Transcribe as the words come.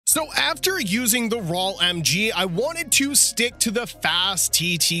So after using the raw MG, I wanted to stick to the fast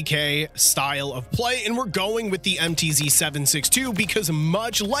TTK style of play, and we're going with the MTZ 762 because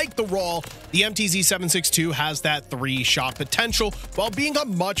much like the raw, the MTZ 762 has that 3-shot potential while being a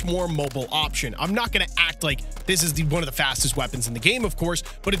much more mobile option. I'm not going to act like this is one of the fastest weapons in the game, of course,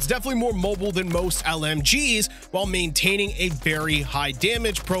 but it's definitely more mobile than most LMGs while maintaining a very high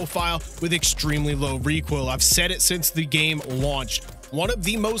damage profile with extremely low recoil. I've said it since the game launched. One of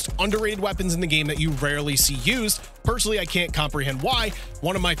the most underrated weapons in the game that you rarely see used. Personally, I can't comprehend why.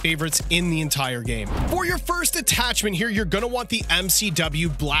 One of my favorites in the entire game. For your first attachment here, you're going to want the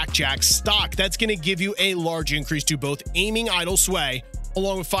MCW Blackjack stock. That's going to give you a large increase to both aiming idle sway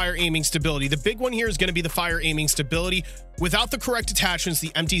along with fire aiming stability. The big one here is going to be the fire aiming stability. Without the correct attachments, the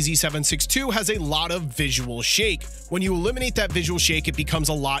MTZ 762 has a lot of visual shake. When you eliminate that visual shake, it becomes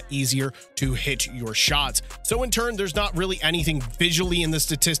a lot easier to hit your shots. So in turn, there's not really anything visually in the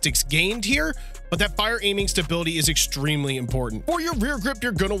statistics gained here, but that fire aiming stability is extremely important. For your rear grip,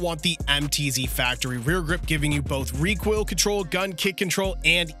 you're going to want the MTZ Factory Rear Grip, giving you both recoil control, gun kick control,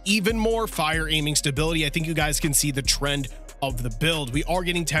 and even more fire aiming stability. I think you guys can see the trend of the build. We are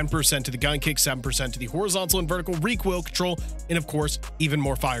getting 10% to the gun kick, 7% to the horizontal and vertical recoil control, and of course, even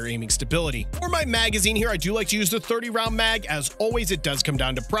more fire aiming stability. For my magazine here, I do like to use the 30-round mag. As always, it does come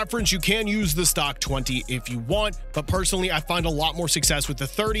down to preference. You can use the stock 20 if you want, but personally, I find a lot more success with the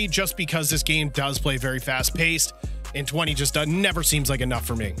 30 just because this game does play very fast-paced, and 20 just never seems like enough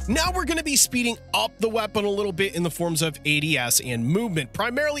for me. Now we're going to be speeding up the weapon a little bit in the forms of ADS and movement.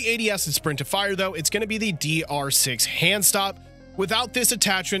 Primarily ADS and sprint to fire, though. It's going to be the DR6 hand stop. Without this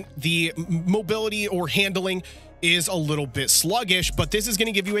attachment, the mobility or handling is a little bit sluggish, but this is going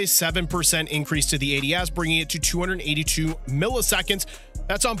to give you a 7% increase to the ADS, bringing it to 282 milliseconds.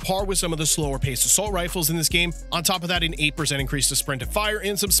 That's on par with some of the slower paced assault rifles in this game. On top of that, an 8% increase to sprint to fire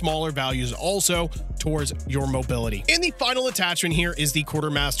and some smaller values also towards your mobility. And the final attachment here is the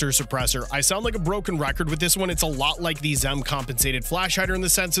Quartermaster Suppressor. I sound like a broken record with this one. It's a lot like the Zem compensated flash hider in the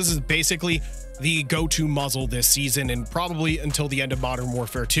sense this is basically the go-to muzzle this season and probably until the end of Modern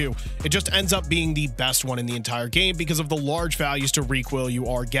Warfare 2. It just ends up being the best one in the entire game because of the large values to recoil you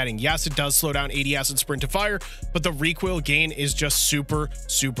are getting. Yes, it does slow down ADS and sprint to fire, but the recoil gain is just super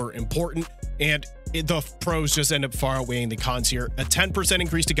important, and the pros just end up far outweighing the cons here. A 10%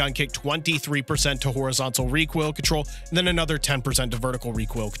 increase to gun kick, 23% to horizontal recoil control, and then another 10% to vertical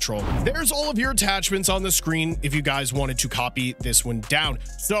recoil control. There's all of your attachments on the screen if you guys wanted to copy this one down.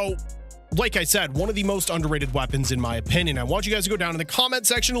 So like I said, one of the most underrated weapons in my opinion. I want you guys to go down in the comment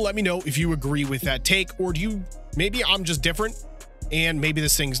section to let me know if you agree with that take, or do you, maybe I'm just different and maybe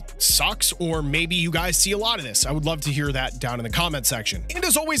this thing sucks, or maybe you guys see a lot of this. I would love to hear that down in the comment section. And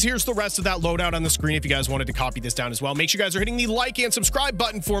as always, here's the rest of that loadout on the screen if you guys wanted to copy this down as well. Make sure you guys are hitting the like and subscribe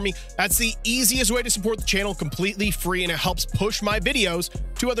button for me. That's the easiest way to support the channel, completely free, and it helps push my videos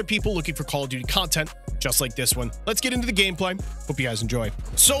to other people looking for Call of Duty content just like this one. Let's get into the gameplay. Hope you guys enjoy.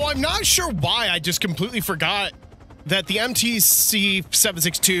 So I'm not sure why I just completely forgot that the MTZ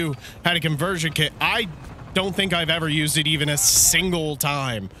 762 had a conversion kit. I don't think I've ever used it even a single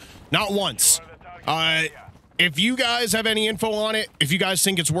time. Not once. If you guys have any info on it, if you guys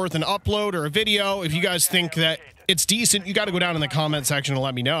think it's worth an upload or a video, if you guys think that it's decent, you got to go down in the comment section and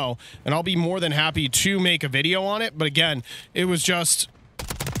let me know, and I'll be more than happy to make a video on it. But again, it was just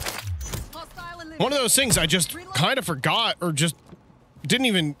one of those things I just kind of forgot, or just didn't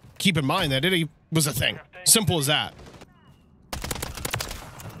even keep in mind that it was a thing. Simple as that.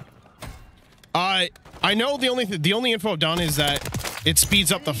 I know the only info I've done is that it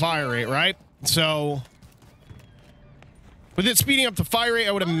speeds up the fire rate, right? So with it speeding up the fire rate,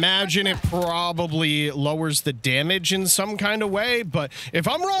 I would imagine it probably lowers the damage in some kind of way. But if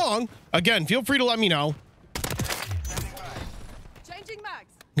I'm wrong, again, feel free to let me know,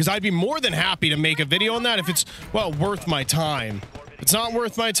 because I'd be more than happy to make a video on that if it's, well, worth my time. If it's not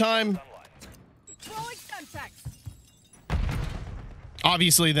worth my time,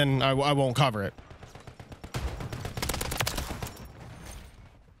 obviously, then I won't cover it.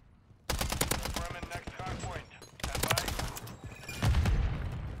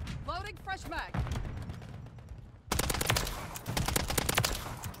 Loading fresh mag.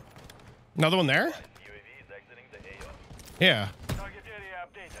 Another one there? Yeah.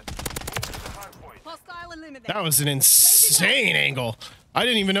 That was an insane angle. I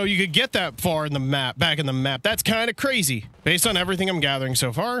didn't even know you could get that far in the map, back in the map. That's kind of crazy. Based on everything I'm gathering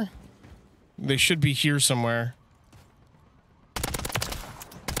so far, they should be here somewhere.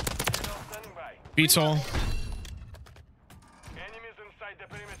 Beats all.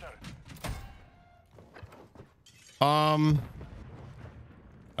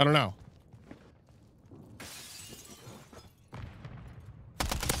 I don't know.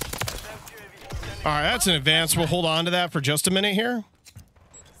 All right, that's an advance. We'll hold on to that for just a minute here.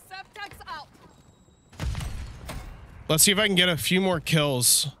 Subtext out. Let's see if I can get a few more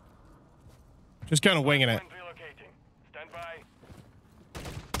kills. Just kind of winging it.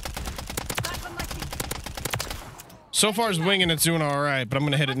 So far as winging it's doing all right, but I'm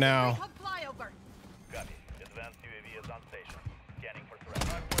going to hit it now.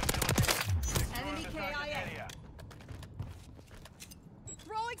 Enemy KIA.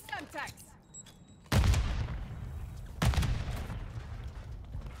 Throwing Semtex.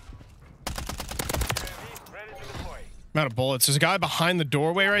 I'm out of bullets. There's a guy behind the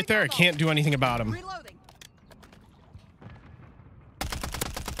doorway right there. I can't do anything about him. Reloading.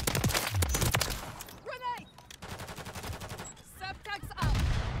 Grenade. Semtex out.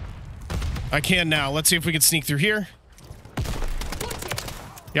 I can now. Let's see if we can sneak through here.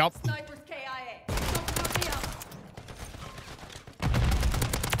 Yep. Snipers KIA. Don't put me up.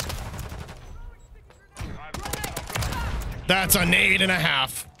 That's a nade and a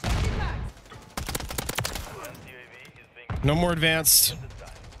half. No more advanced.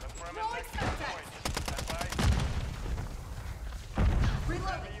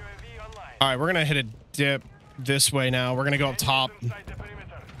 All right, we're gonna hit a dip this way now. We're gonna go up top.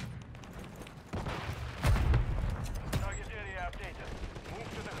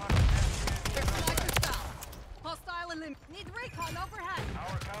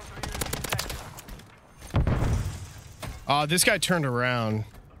 This guy turned around.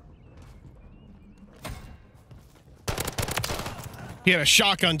 He had a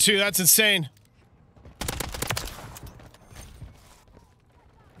shotgun too. That's insane.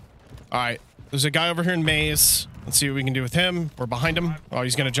 All right, there's a guy over here in maze. Let's see what we can do with him. We're behind him. Oh,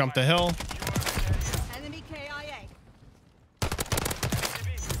 he's gonna jump the hill. Enemy KIA.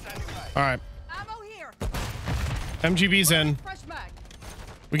 All right. Ammo here. MGB's in. Fresh mag.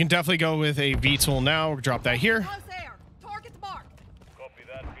 We can definitely go with a VTOL now. We'll drop that here. Close air. Target marked. Copy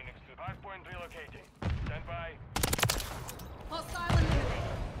that. Phoenix 2. Hardpoint relocating. Stand by. Hostile eliminated.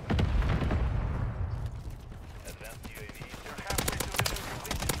 Advanced UAV. You're halfway to mission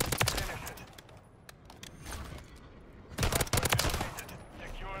complete. Finish it. Hardpoint relocated.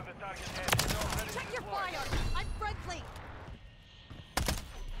 Secure the target head. You're ready Check to your deploy. fire. I'm friendly.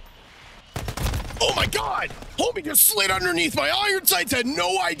 Oh my God! Homie just slid underneath my iron sights. Had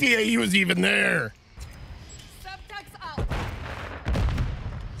no idea he was even there. Semtex out.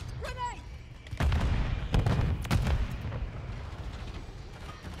 Grenade.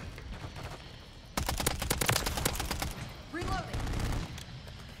 Reloading.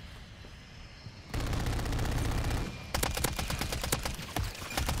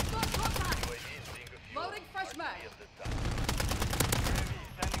 Got contact. UAV is being refueled. Loading fresh mag. At this time. UAV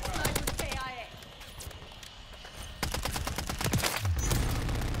standing by. Snipers KIA.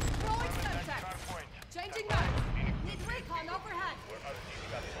 Throwing Semtex. Hardpoint. Changing mag. Need recon overhead. We're out of team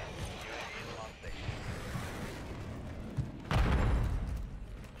capital. UAV is on station.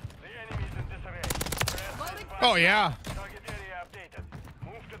 The enemy is in disarray. Loading Oh yeah. Target area updated.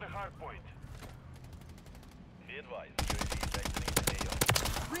 Move to the hard point. Be advised, UAV is exiting the AO.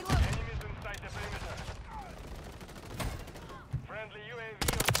 Reloading. Enemies inside the perimeter. Friendly UAV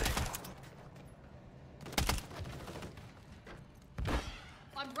on station.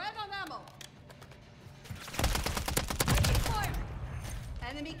 I'm red on ammo. Taking fire.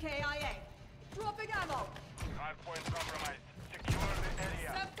 Enemy KIA. Dropping ammo. Hard point compromised. Secure the area.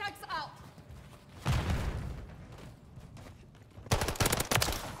 Semtex out.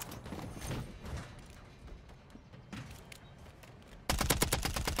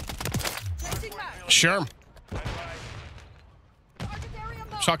 Changing mag. Sure. Stand by. Target area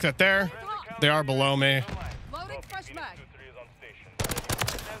marked. Chuck that there. They are below me. Loading fresh mag. 2-3 is on station.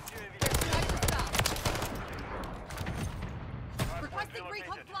 Advanced UAV. Snipers down. Hard point Requesting recon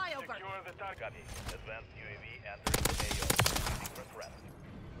relocated. flyover. Secure the target. Advanced UAV enters the AO. Using for threat.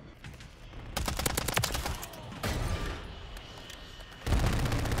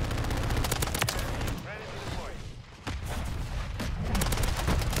 Ready to deploy.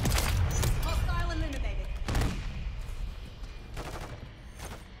 Hostile eliminated.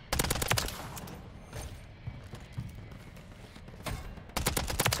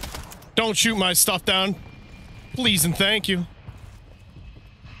 Don't shoot my stuff down. Please and thank you.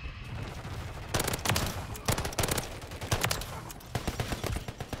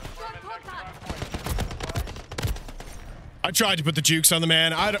 Got contact. I tried to put the jukes on the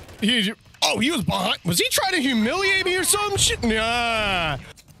man. I don't. He was behind. Was he trying to humiliate me or some shit? Nah.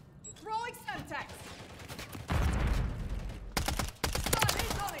 Throwing Semtex. Stun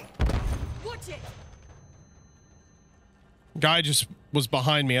incoming. shit. Guy just was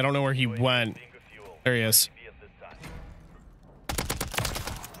behind me. I don't know where he went. There he is.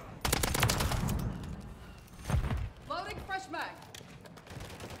 Loading fresh mag.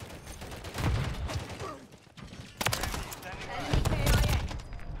 Enemy KIA.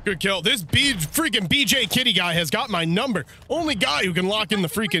 Good kill. This freaking BJ Kitty guy has got my number. Only guy who can lock in the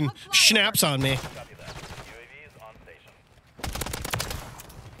freaking schnapps on me. Copy that. UAV is on station.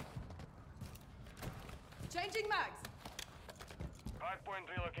 Changing mags. Hardpoint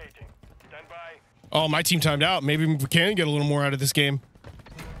relocating. Stand by. Oh, my team timed out. Maybe we can get a little more out of this game.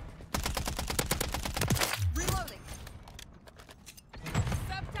 Reloading.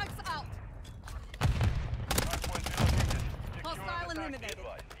 Subtext out. Hardpoint relocated. Secure Hostile the target. eliminated.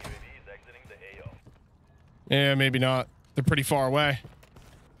 Advise. UAV is exiting the AO. Yeah, maybe not. They're pretty far away.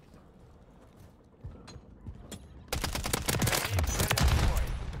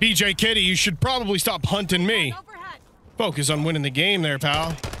 BJ Kitty, you should probably stop hunting me. Overhead. Focus on winning the game there,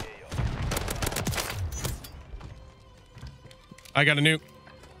 pal. I got a nuke.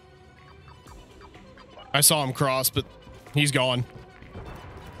 I saw him cross, but he's gone.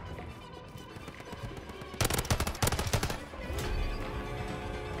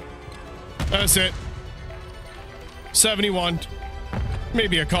 That's it. 71.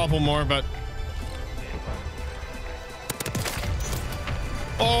 Maybe a couple more, but...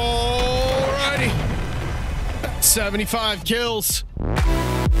 Alrighty. 75 kills.